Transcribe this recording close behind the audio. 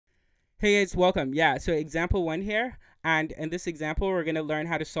Hey guys, welcome. Yeah, so example one here, and in this example, we're going to learn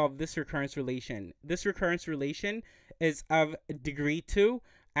how to solve this recurrence relation. This recurrence relation is of degree 2,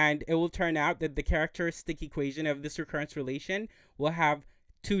 and it will turn out that the characteristic equation of this recurrence relation will have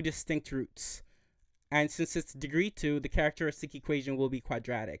two distinct roots. And since it's degree 2, the characteristic equation will be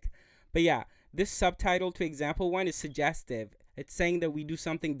quadratic. But yeah, this subtitle to example 1 is suggestive. It's saying that we do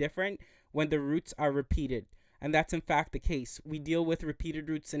something different when the roots are repeated. And that's in fact the case. We deal with repeated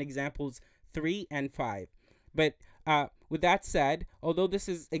roots in examples 3 and 5. But with that said, although this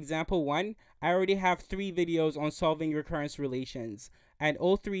is example 1, I already have 3 videos on solving recurrence relations. And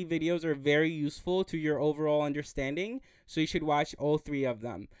all 3 videos are very useful to your overall understanding, so you should watch all 3 of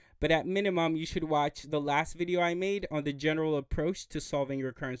them. But at minimum, you should watch the last video I made on the general approach to solving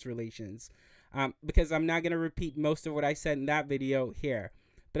recurrence relations. Because I'm not going to repeat most of what I said in that video here.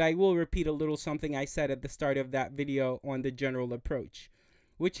 But I will repeat a little something I said at the start of that video on the general approach,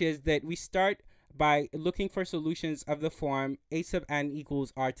 which is that we start by looking for solutions of the form a sub n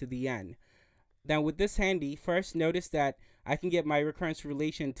equals r to the n. Then with this handy, first notice that I can get my recurrence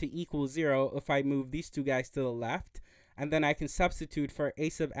relation to equal 0 if I move these two guys to the left, and then I can substitute for a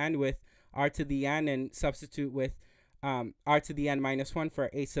sub n with r to the n and substitute with r to the n minus 1 for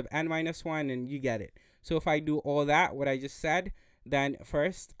a sub n minus 1, and you get it. So if I do all that, what I just said, then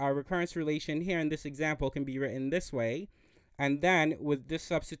first, our recurrence relation here in this example can be written this way. And then with this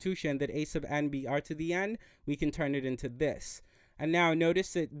substitution that a sub n be r to the n, we can turn it into this. And now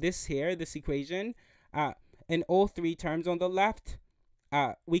notice that this here, this equation, in all 3 terms on the left,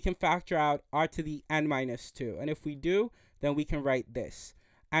 we can factor out r to the n minus 2. And if we do, then we can write this.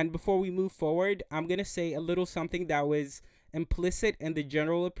 And before we move forward, I'm going to say a little something that was implicit in the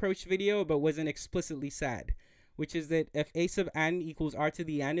general approach video, but wasn't explicitly said, which is that if a sub n equals r to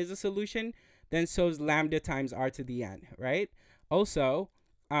the n is a solution, then so is lambda times r to the n, right? Also,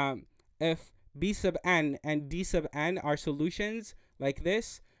 if b sub n and d sub n are solutions like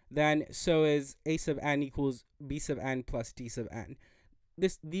this, then so is a sub n equals b sub n plus d sub n.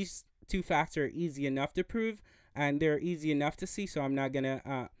 These two facts are easy enough to prove, and they're easy enough to see, so I'm not going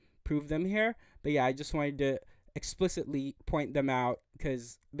to prove them here. But yeah, I just wanted to explicitly point them out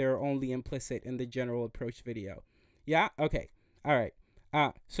because they're only implicit in the general approach video. Yeah, okay, all right.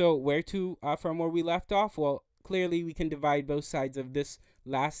 So where to from where we left off? Well, clearly we can divide both sides of this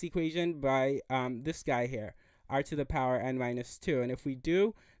last equation by this guy here, r to the power n minus 2. And if we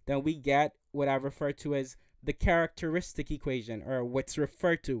do, then we get what I've referred to as the characteristic equation, or what's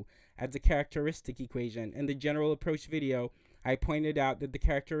referred to as the characteristic equation. In the general approach video, I pointed out that the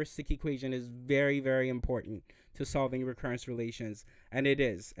characteristic equation is very, very important to solving recurrence relations, and it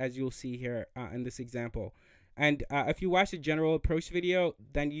is, as you'll see here in this example. And if you watch the general approach video,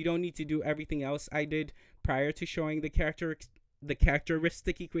 then you don't need to do everything else I did prior to showing the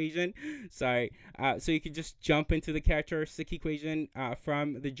characteristic equation. Sorry. So you could just jump into the characteristic equation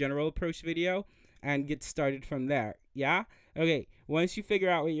from the general approach video and get started from there. Yeah? Okay. Once you figure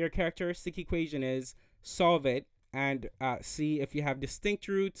out what your characteristic equation is, solve it and see if you have distinct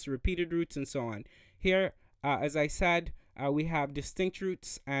roots, repeated roots, and so on. Here, as I said, we have distinct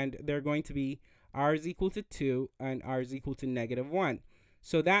roots, and they're going to be r is equal to 2 and r is equal to -1.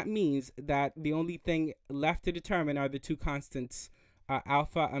 So that means that the only thing left to determine are the two constants,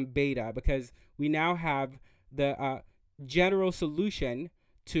 alpha and beta, because we now have the general solution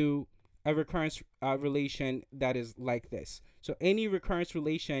to a recurrence relation that is like this. So any recurrence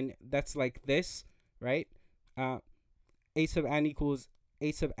relation that's like this, right? A sub n equals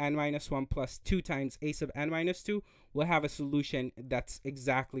a sub n minus 1 plus 2 times a sub n minus 2 will have a solution that's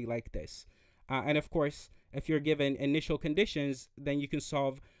exactly like this. And of course, if you're given initial conditions, then you can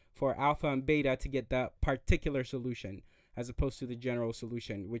solve for alpha and beta to get the particular solution as opposed to the general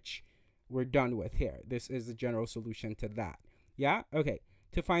solution, which we're done with here. This is the general solution to that. Yeah? Okay.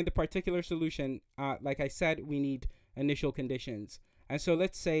 To find the particular solution, like I said, we need initial conditions. And so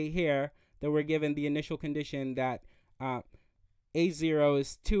let's say here that we're given the initial condition that A0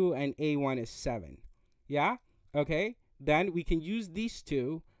 is 2 and A1 is 7. Yeah? Okay. Then we can use these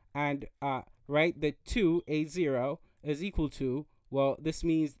two and write that 2 A0 is equal to, well, this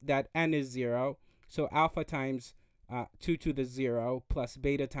means that n is 0. So alpha times 2 to the 0 plus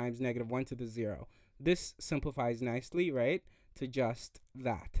beta times -1 to the 0. This simplifies nicely, right, to just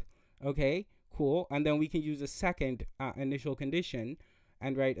that. Okay, cool. And then we can use a second initial condition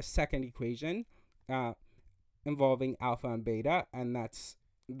and write a second equation involving alpha and beta, and that's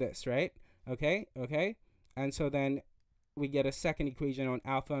this, right? Okay, okay. And so then we get a second equation on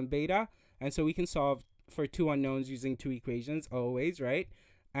alpha and beta, and so we can solve for two unknowns using two equations always, right?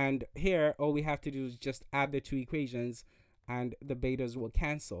 And here, all we have to do is just add the two equations, and the betas will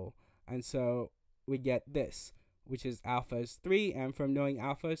cancel. And so we get this, which is alpha is 3. And from knowing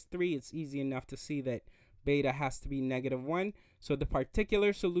alpha is 3, it's easy enough to see that beta has to be -1. So the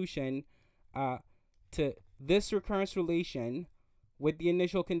particular solution to this recurrence relation with the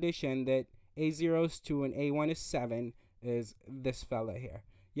initial condition that A0 is 2 and A1 is 7 is this fella here.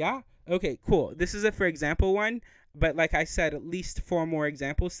 Yeah? Okay, cool. This is it for example 1. But like I said, at least 4 more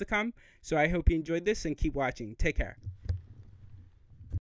examples to come. So I hope you enjoyed this and keep watching. Take care.